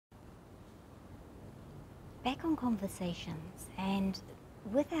back on conversations, and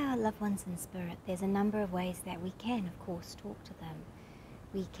with our loved ones in spirit, there's a number of ways that we can, of course, talk to them.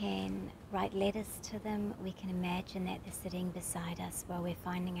 We can write letters to them. We can imagine that they're sitting beside us while we're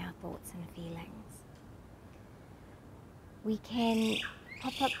finding our thoughts and feelings. We can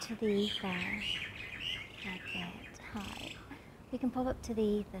pop up to the ether like that. Hi. We can pop up to the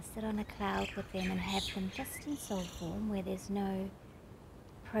ether, sit on a cloud with them and have them just in soul form, where there's no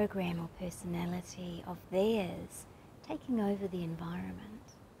program or personality of theirs taking over the environment.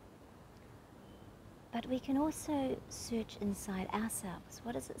 But we can also search inside ourselves.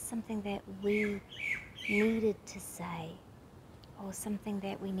 What is it, something that we needed to say, or something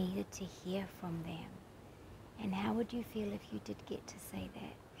that we needed to hear from them? And how would you feel if you did get to say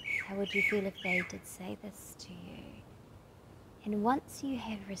that? How would you feel if they did say this to you? And once you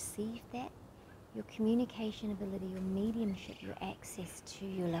have received that, your communication ability, your mediumship, your access to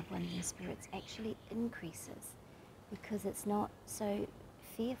your loved ones and spirits actually increases, because it's not so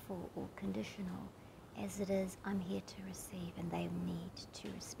fearful or conditional as it is, I'm here to receive and they need to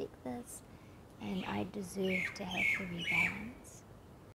respect this and I deserve to have the rebalance.